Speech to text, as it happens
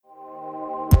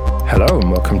Hello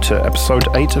and welcome to episode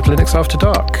 8 of Linux After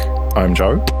Dark. I'm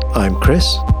Joe. I'm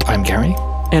Chris. I'm Gary.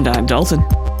 And I'm Dalton.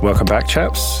 Welcome back,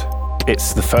 chaps.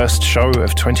 It's the first show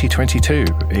of 2022,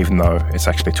 even though it's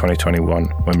actually 2021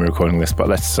 when we're recording this, but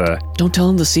let's... Don't tell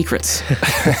them the secrets.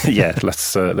 Yeah,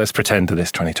 let's pretend that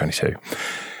it's 2022.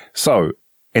 So,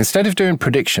 instead of doing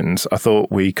predictions, I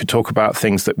thought we could talk about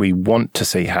things that we want to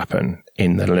see happen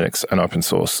in the Linux and open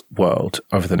source world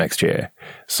over the next year.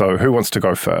 So who wants to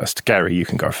go first? Gary, you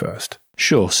can go first.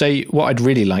 Sure. So what I'd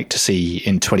really like to see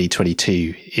in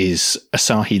 2022 is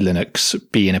Asahi Linux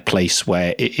be in a place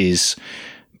where it is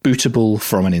bootable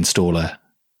from an installer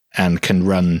and can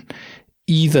run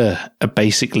either a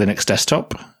basic Linux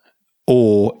desktop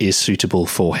or is suitable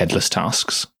for headless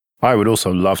tasks. I would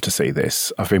also love to see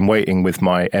this. I've been waiting with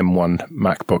my M1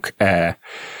 MacBook Air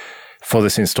for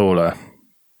this installer.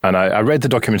 And I read the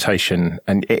documentation,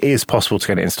 and it is possible to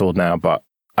get it installed now, but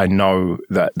I know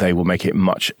that they will make it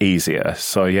much easier.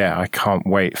 So yeah, I can't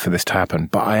wait for this to happen.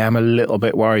 But I am a little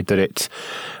bit worried that it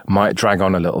might drag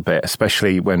on a little bit,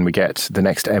 especially when we get the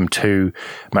next M2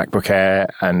 MacBook Air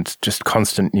and just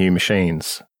constant new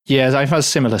machines. Yeah, I've had a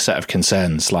similar set of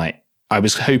concerns. Like, I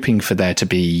was hoping for there to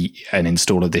be an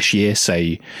installer this year. So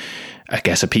I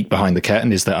guess a peek behind the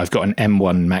curtain is that I've got an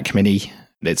M1 Mac Mini.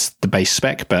 It's the base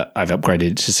spec, but I've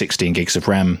upgraded to 16 gigs of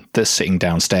RAM that's sitting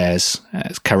downstairs.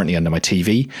 It's currently under my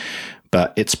TV,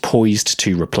 but it's poised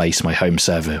to replace my home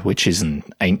server, which is an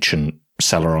ancient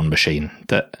Celeron machine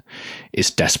that is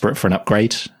desperate for an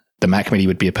upgrade. The Mac Mini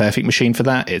would be a perfect machine for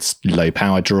that. It's low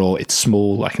power draw. It's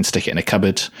small. I can stick it in a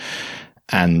cupboard.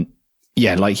 And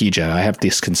yeah, like you, Joe, I have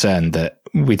this concern that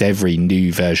with every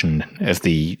new version of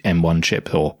the M1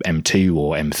 chip or M2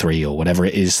 or M3 or whatever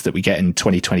it is that we get in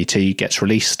 2022 gets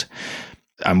released,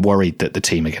 I'm worried that the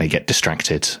team are going to get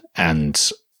distracted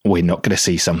and we're not going to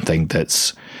see something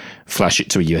that's flash it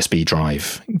to a USB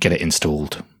drive, get it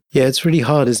installed. Yeah, it's really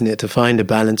hard, isn't it, to find a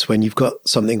balance when you've got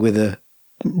something with a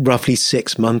roughly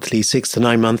 6 to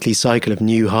 9 monthly cycle of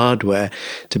new hardware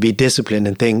to be disciplined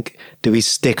and think, do we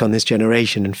stick on this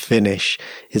generation and finish?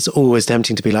 It's always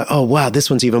tempting to be like, oh, wow,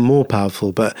 this one's even more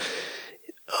powerful. But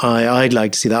I'd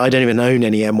like to see that. I don't even own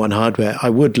any M1 hardware. I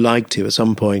would like to at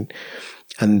some point.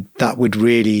 And that would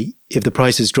really, if the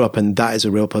prices drop and that is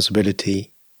a real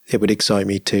possibility, it would excite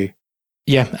me too.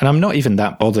 Yeah, and I'm not even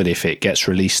that bothered if it gets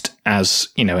released as,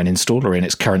 an installer in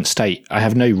its current state. I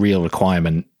have no real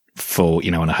requirement for,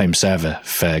 on a home server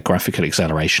for graphical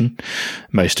acceleration.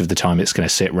 Most of the time it's going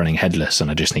to sit running headless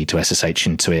and I just need to SSH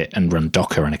into it and run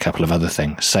Docker and a couple of other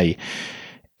things. So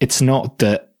it's not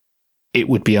that it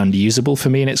would be unusable for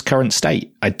me in its current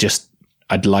state.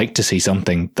 I'd like to see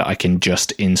something that I can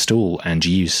just install and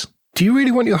use. Do you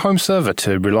really want your home server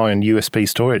to rely on USB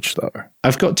storage though?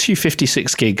 I've got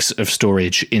 256 gigs of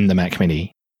storage in the Mac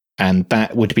Mini. And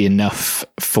that would be enough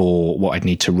for what I'd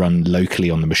need to run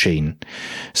locally on the machine.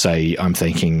 So I'm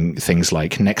thinking things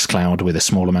like Nextcloud with a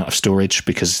small amount of storage,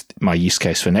 because my use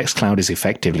case for Nextcloud is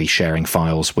effectively sharing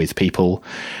files with people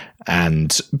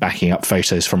and backing up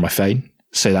photos from my phone.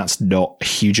 So that's not a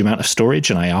huge amount of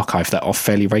storage, and I archive that off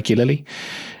fairly regularly.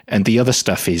 And the other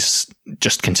stuff is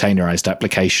just containerized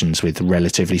applications with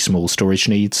relatively small storage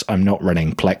needs. I'm not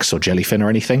running Plex or Jellyfin or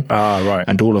anything. Right.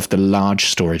 And all of the large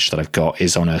storage that I've got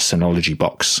is on a Synology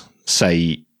box. So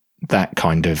that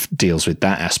kind of deals with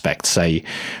that aspect. So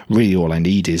really all I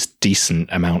need is decent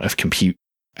amount of compute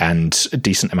and a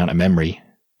decent amount of memory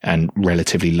and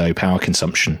relatively low power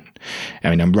consumption.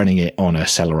 I mean, I'm running it on a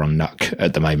Celeron NUC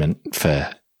at the moment for,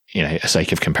 a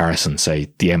sake of comparison. So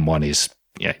the M1 is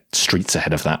streets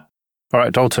ahead of that. All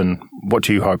right, Dalton, what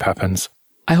do you hope happens?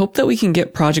 I hope that we can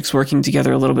get projects working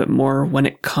together a little bit more when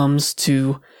it comes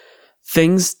to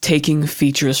things taking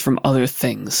features from other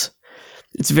things.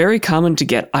 It's very common to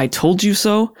get "I told you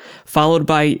so" followed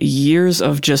by years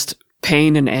of just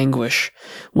pain and anguish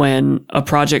when a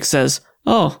project says,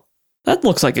 "Oh, that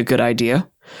looks like a good idea,"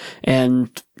 and,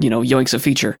 yoinks a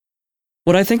feature.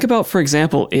 What I think about, for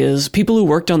example, is people who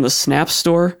worked on the Snap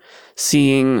Store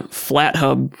seeing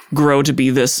FlatHub grow to be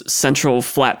this central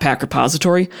Flatpak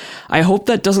repository. I hope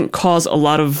that doesn't cause a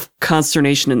lot of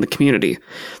consternation in the community,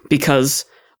 because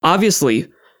obviously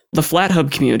the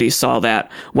FlatHub community saw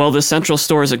that, well, the central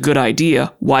store is a good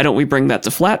idea, why don't we bring that to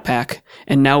Flatpak?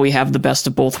 And now we have the best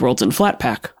of both worlds in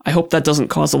Flatpak. I hope that doesn't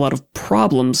cause a lot of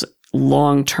problems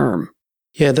long term.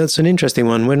 Yeah, that's an interesting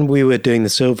one. When we were doing the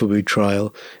Silverboot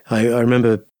trial, I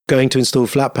remember going to install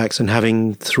Flatpaks and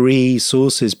having 3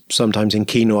 sources, sometimes in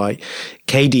Kinoite,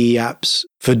 KDE apps,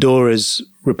 Fedora's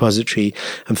repository,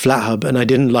 and FlatHub, and I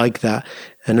didn't like that.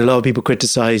 And a lot of people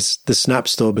criticize the Snap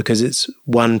Store because it's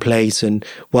one place. And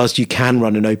whilst you can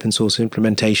run an open source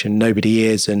implementation, nobody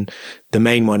is. And the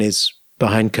main one is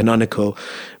behind Canonical.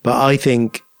 But I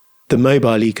think the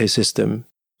mobile ecosystem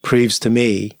proves to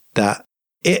me that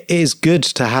it is good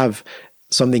to have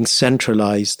something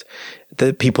centralized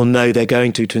that people know they're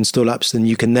going to install apps. And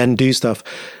you can then do stuff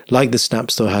like the Snap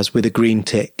Store has with a green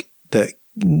tick that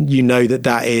you know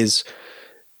that is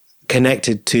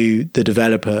connected to the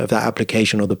developer of that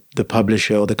application or the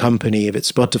publisher or the company, if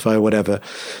it's Spotify or whatever.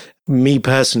 Me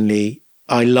personally,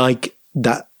 I like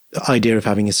that idea of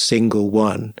having a single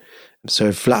one. So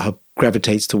if FlatHub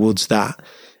gravitates towards that,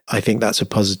 I think that's a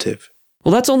positive.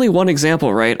 Well, that's only one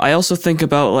example, right? I also think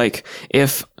about like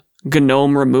if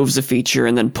GNOME removes a feature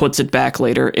and then puts it back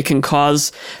later, it can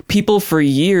cause people for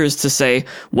years to say,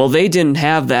 well, they didn't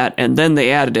have that and then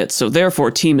they added it, so therefore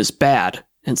Team is bad.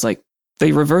 And it's like,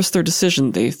 they reversed their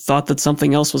decision. They thought that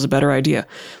something else was a better idea.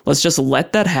 Let's just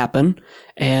let that happen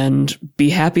and be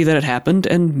happy that it happened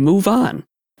and move on.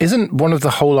 Isn't one of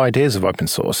the whole ideas of open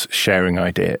source sharing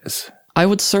ideas? I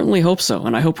would certainly hope so,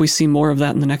 and I hope we see more of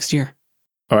that in the next year.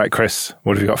 All right, Chris,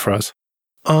 what have you got for us?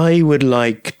 I would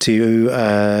like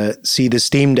to see the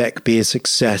Steam Deck be a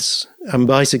success. And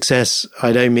by success,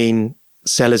 I don't mean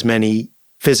sell as many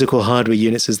physical hardware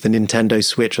units as the Nintendo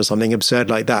Switch or something absurd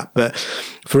like that, but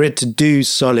for it to do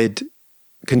solid,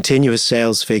 continuous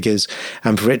sales figures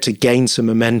and for it to gain some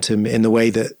momentum in the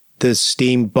way that the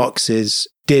Steam boxes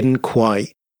didn't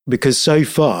quite. Because so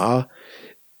far,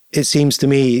 it seems to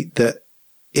me that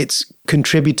it's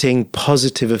contributing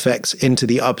positive effects into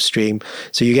the upstream.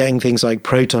 So you're getting things like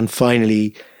Proton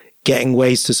finally getting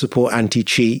ways to support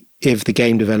anti-cheat if the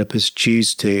game developers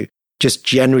choose to. Just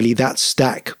generally that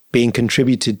stack being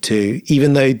contributed to,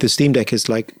 even though the Steam Deck is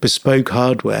like bespoke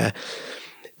hardware,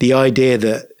 the idea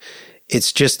that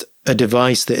it's just a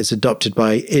device that is adopted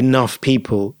by enough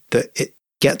people that it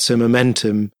gets a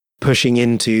momentum pushing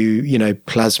into, you know,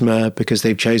 Plasma because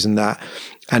they've chosen that,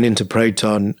 and into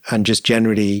Proton, and just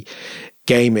generally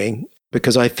gaming.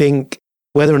 Because I think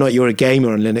whether or not you're a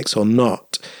gamer on Linux or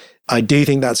not, I do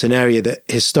think that's an area that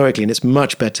historically, and it's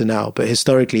much better now, but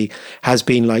historically has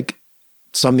been like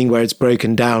something where it's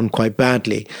broken down quite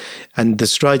badly. And the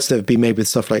strides that have been made with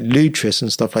stuff like Lutris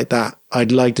and stuff like that,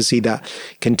 I'd like to see that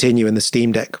continue and the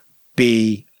Steam Deck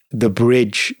be the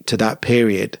bridge to that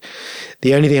period.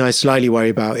 The only thing I slightly worry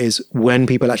about is when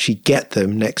people actually get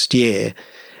them next year,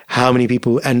 how many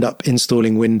people end up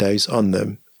installing Windows on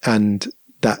them, and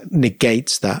that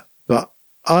negates that. But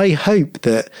I hope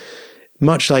that,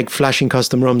 much like flashing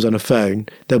custom ROMs on a phone,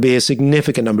 there'll be a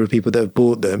significant number of people that have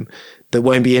bought them that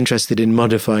won't be interested in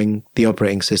modifying the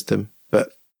operating system.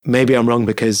 But maybe I'm wrong,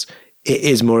 because it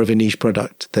is more of a niche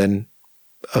product than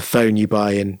a phone you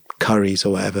buy in Currys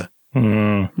or whatever.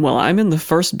 Well, I'm in the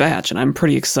first batch and I'm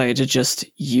pretty excited to just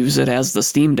use it as the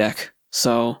Steam Deck.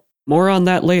 So more on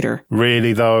that later.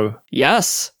 Really, though?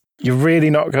 Yes. You're really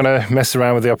not going to mess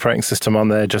around with the operating system on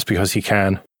there just because you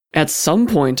can? At some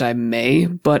point I may,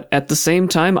 but at the same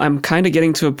time, I'm kind of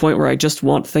getting to a point where I just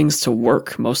want things to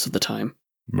work most of the time.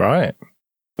 Right.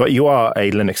 But you are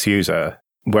a Linux user,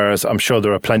 whereas I'm sure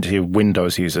there are plenty of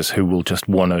Windows users who will just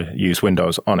want to use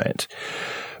Windows on it.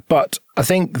 But I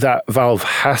think that Valve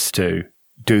has to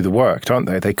do the work, don't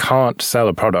they? They can't sell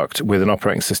a product with an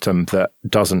operating system that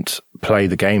doesn't play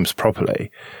the games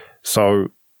properly. So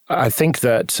I think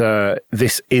that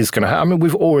this is going to happen. I mean,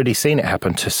 we've already seen it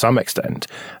happen to some extent.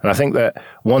 And I think that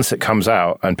once it comes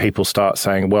out and people start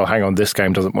saying, well, hang on, this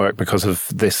game doesn't work because of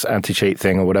this anti-cheat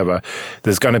thing or whatever,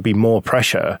 there's going to be more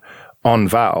pressure on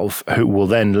Valve, who will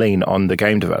then lean on the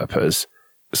game developers.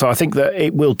 So I think that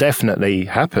it will definitely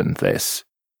happen, this,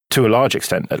 to a large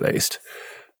extent at least.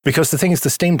 Because the thing is, the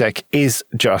Steam Deck is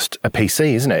just a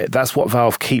PC, isn't it? That's what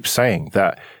Valve keeps saying,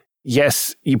 that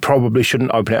yes, you probably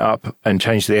shouldn't open it up and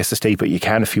change the SSD, but you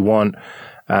can if you want.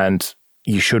 And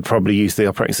you should probably use the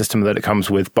operating system that it comes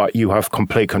with, but you have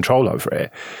complete control over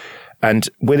it. And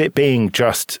with it being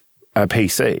just a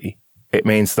PC, it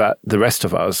means that the rest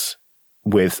of us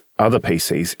with other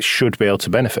PCs should be able to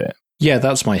benefit. Yeah,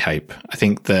 that's my hope. I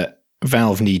think that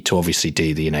Valve need to obviously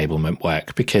do the enablement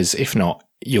work, because if not,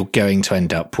 you're going to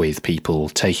end up with people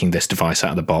taking this device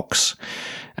out of the box.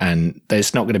 And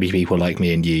there's not going to be people like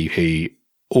me and you who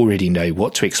already know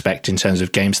what to expect in terms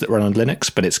of games that run on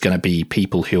Linux, but it's going to be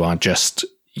people who are just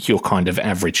your kind of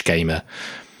average gamer,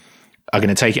 are going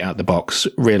to take it out of the box,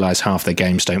 realize half their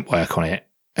games don't work on it,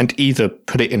 and either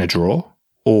put it in a drawer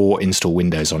or install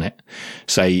Windows on it.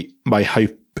 So my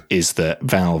hope is that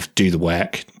Valve do the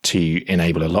work to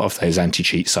enable a lot of those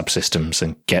anti-cheat subsystems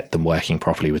and get them working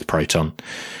properly with Proton,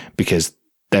 because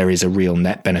there is a real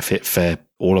net benefit for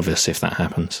all of us if that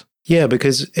happens. Yeah,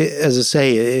 because as I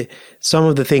say, some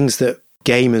of the things that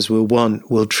gamers will want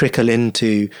will trickle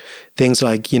into things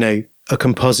like, a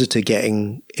compositor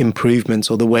getting improvements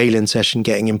or the Wayland session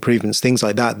getting improvements, things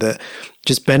like that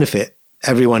just benefit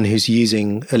everyone who's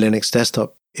using a Linux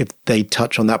desktop if they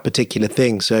touch on that particular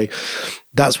thing. So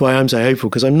that's why I'm so hopeful,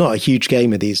 because I'm not a huge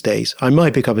gamer these days. I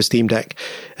might pick up a Steam Deck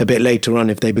a bit later on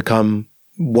if they become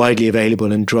widely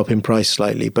available and drop in price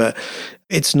slightly. But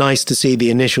it's nice to see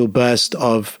the initial burst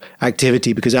of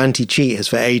activity, because anti-cheat has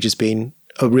for ages been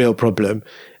a real problem.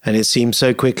 And it seems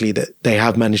so quickly that they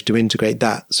have managed to integrate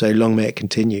that. So long may it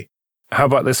continue. How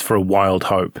about this for a wild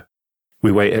hope?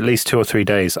 We wait at least 2 or 3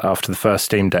 days after the first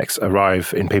Steam Decks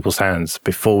arrive in people's hands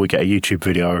before we get a YouTube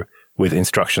video with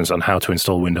instructions on how to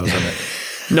install Windows on it.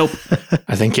 Nope.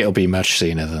 I think it'll be much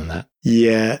sooner than that.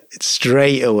 Yeah,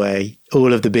 straight away,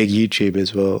 all of the big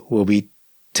YouTubers will be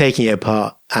taking it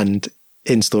apart and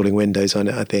installing Windows on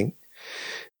it, I think.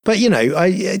 But,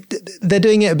 they're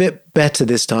doing it a bit better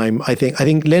this time, I think. I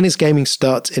think Linux gaming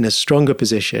starts in a stronger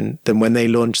position than when they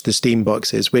launched the Steam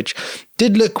boxes, which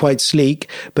did look quite sleek,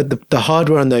 but the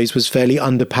hardware on those was fairly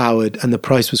underpowered and the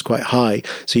price was quite high.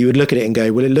 So you would look at it and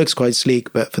go, well, it looks quite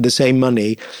sleek, but for the same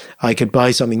money, I could buy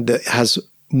something that has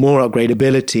more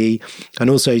upgradability. And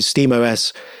also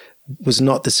SteamOS was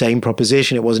not the same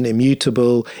proposition. It wasn't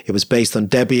immutable. It was based on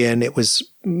Debian. It was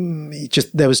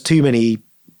there was too many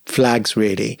flags,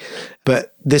 really.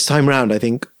 But this time round, I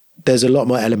think there's a lot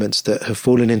more elements that have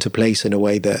fallen into place in a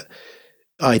way that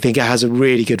I think it has a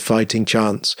really good fighting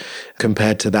chance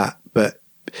compared to that. But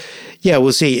yeah,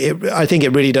 we'll see. I think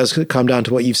it really does come down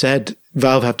to what you've said.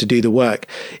 Valve have to do the work.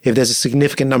 If there's a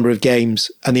significant number of games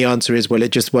and the answer is, well,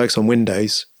 it just works on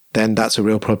Windows, then that's a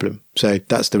real problem. So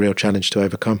that's the real challenge to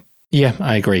overcome. Yeah,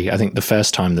 I agree. I think the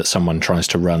first time that someone tries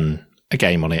to run a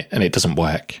game on it and it doesn't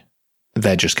work,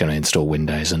 they're just going to install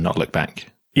Windows and not look back.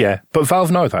 Yeah, but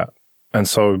Valve know that. And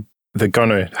so they're going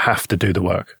to have to do the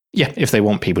work. Yeah, if they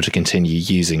want people to continue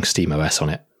using SteamOS on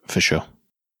it, for sure.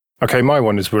 Okay, my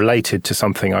one is related to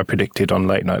something I predicted on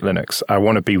Late Night Linux. I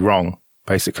want to be wrong,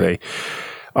 basically.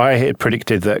 I had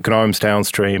predicted that GNOME's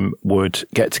downstream would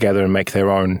get together and make their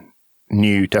own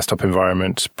new desktop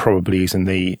environment, probably using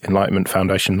the Enlightenment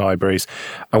Foundation libraries.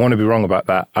 I want to be wrong about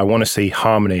that. I want to see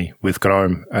harmony with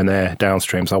GNOME and their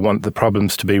downstreams. I want the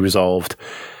problems to be resolved,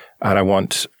 and I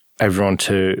want everyone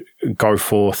to go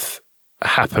forth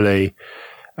happily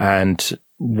and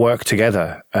work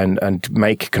together and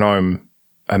make GNOME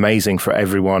amazing for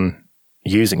everyone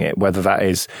using it, whether that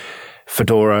is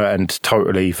Fedora and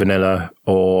totally vanilla,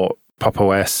 or Pop!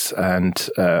 OS and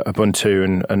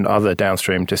Ubuntu and other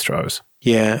downstream distros.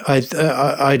 Yeah,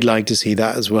 I'd like to see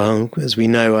that as well. As we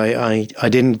know, I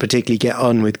didn't particularly get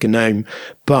on with GNOME,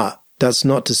 but that's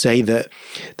not to say that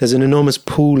there's an enormous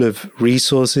pool of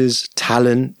resources,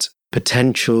 talent,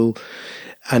 potential,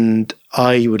 and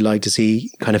I would like to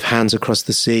see kind of hands across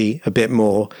the sea a bit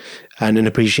more, and an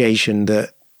appreciation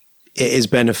that it is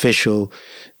beneficial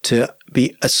to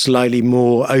be a slightly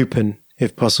more open,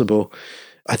 if possible.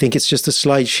 I think it's just a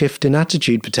slight shift in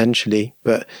attitude potentially,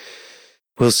 but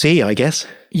we'll see, I guess.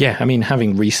 Yeah, I mean,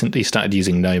 having recently started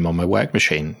using GNOME on my work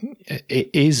machine, it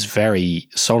is very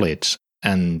solid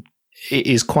and it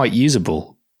is quite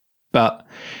usable, but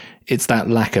it's that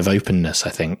lack of openness,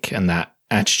 I think, and that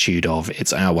attitude of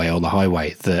it's our way or the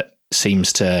highway that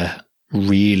seems to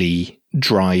really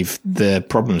drive the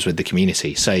problems with the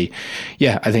community. So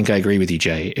yeah, I think I agree with you,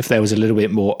 Jay. If there was a little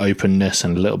bit more openness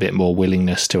and a little bit more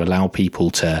willingness to allow people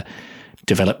to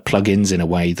develop plugins in a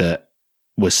way that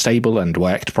was stable and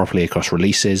worked properly across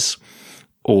releases,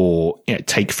 or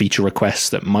take feature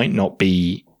requests that might not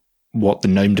be what the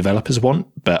GNOME developers want,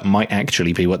 but might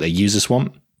actually be what their users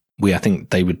want, I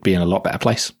think they would be in a lot better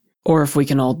place. Or if we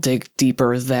can all dig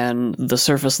deeper than the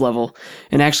surface level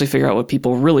and actually figure out what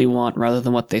people really want rather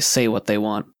than what they say what they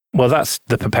want. Well, that's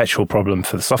the perpetual problem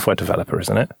for the software developer,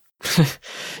 isn't it?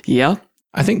 Yeah.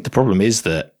 I think the problem is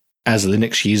that as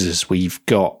Linux users, we've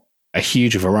got a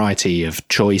huge variety of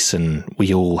choice and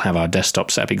we all have our desktop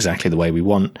set up exactly the way we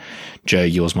want. Joe,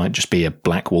 yours might just be a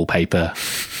black wallpaper.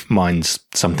 Mine's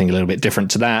something a little bit different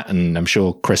to that. And I'm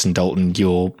sure Chris and Dalton,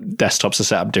 your desktops are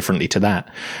set up differently to that.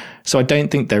 So I don't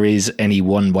think there is any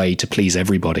one way to please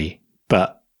everybody,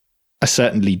 but I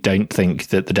certainly don't think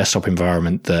that the desktop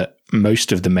environment that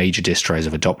most of the major distros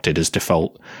have adopted as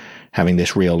default, having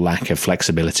this real lack of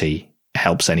flexibility,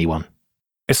 helps anyone.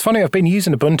 It's funny, I've been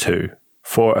using Ubuntu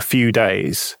for a few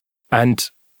days and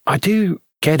I do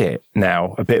get it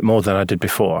now a bit more than I did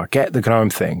before. I get the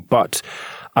GNOME thing, but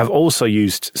I've also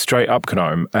used straight up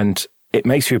GNOME, and it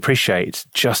makes you appreciate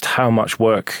just how much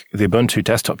work the Ubuntu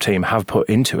desktop team have put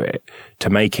into it to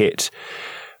make it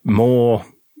more,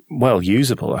 well,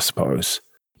 usable, I suppose.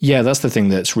 Yeah, that's the thing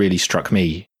that's really struck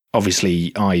me.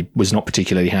 Obviously, I was not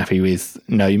particularly happy with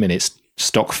GNOME in its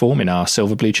stock form in our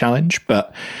Silverblue challenge,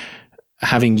 but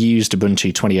having used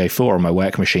Ubuntu 2004 on my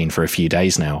work machine for a few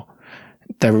days now,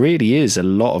 there really is a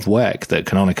lot of work that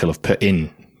Canonical have put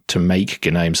in to make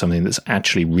GNOME something that's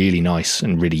actually really nice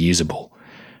and really usable.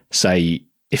 Say,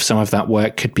 if some of that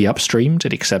work could be upstreamed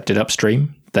and accepted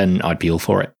upstream, then I'd be all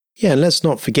for it. Yeah, and let's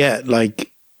not forget,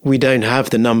 like, we don't have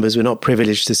the numbers, we're not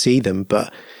privileged to see them,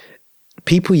 but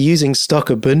people using stock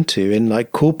Ubuntu in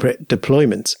like corporate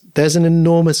deployments, there's an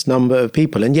enormous number of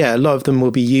people. And yeah, a lot of them will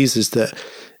be users that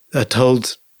are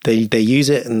told they use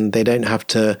it and they don't have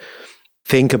to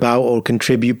think about or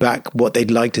contribute back what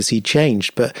they'd like to see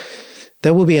changed. But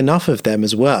there will be enough of them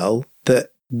as well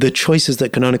that the choices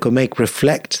that Canonical make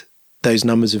reflect those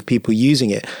numbers of people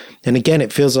using it. And again,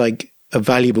 it feels like a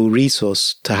valuable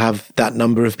resource to have that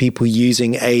number of people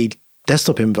using a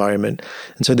desktop environment.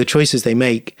 And so the choices they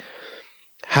make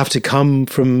have to come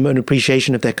from an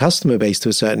appreciation of their customer base to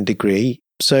a certain degree.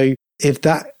 So if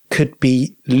that could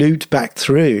be looped back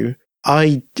through,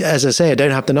 as I say, I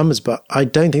don't have the numbers, but I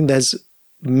don't think there's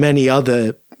many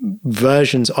other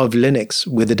versions of Linux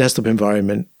with a desktop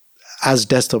environment as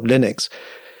desktop Linux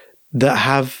that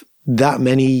have that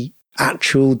many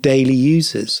actual daily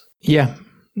users. Yeah.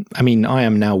 I mean, I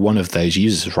am now one of those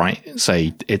users, right?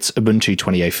 Say it's Ubuntu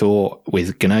 2004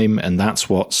 with GNOME, and that's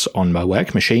what's on my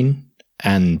work machine.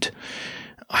 And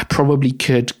I probably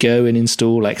could go and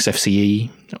install XFCE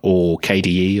or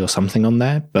KDE or something on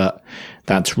there, but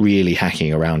that's really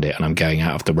hacking around it. And I'm going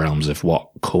out of the realms of what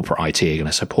corporate IT are going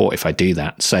to support if I do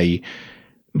that. So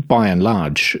by and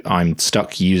large, I'm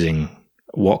stuck using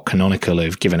what Canonical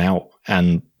have given out.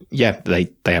 And yeah, they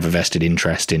have a vested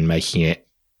interest in making it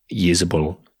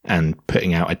usable and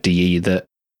putting out a DE that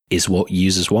is what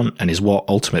users want and is what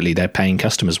ultimately their paying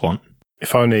customers want.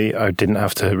 If only I didn't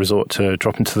have to resort to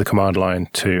dropping to the command line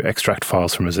to extract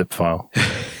files from a zip file.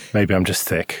 Maybe I'm just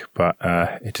thick, but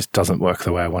it just doesn't work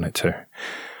the way I want it to.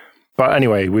 But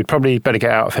anyway, we'd probably better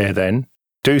get out of here then.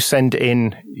 Do send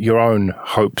in your own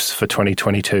hopes for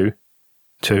 2022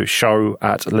 to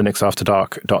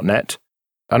show@linuxafterdark.net.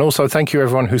 And also thank you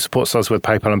everyone who supports us with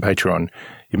PayPal and Patreon.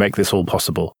 You make this all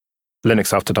possible.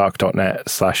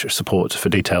 linuxafterdark.net/support for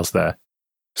details there.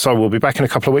 So we'll be back in a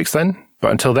couple of weeks then. But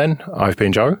until then, I've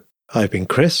been Joe. I've been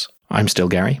Chris. I'm still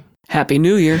Gary. Happy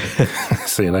New Year.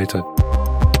 See you later.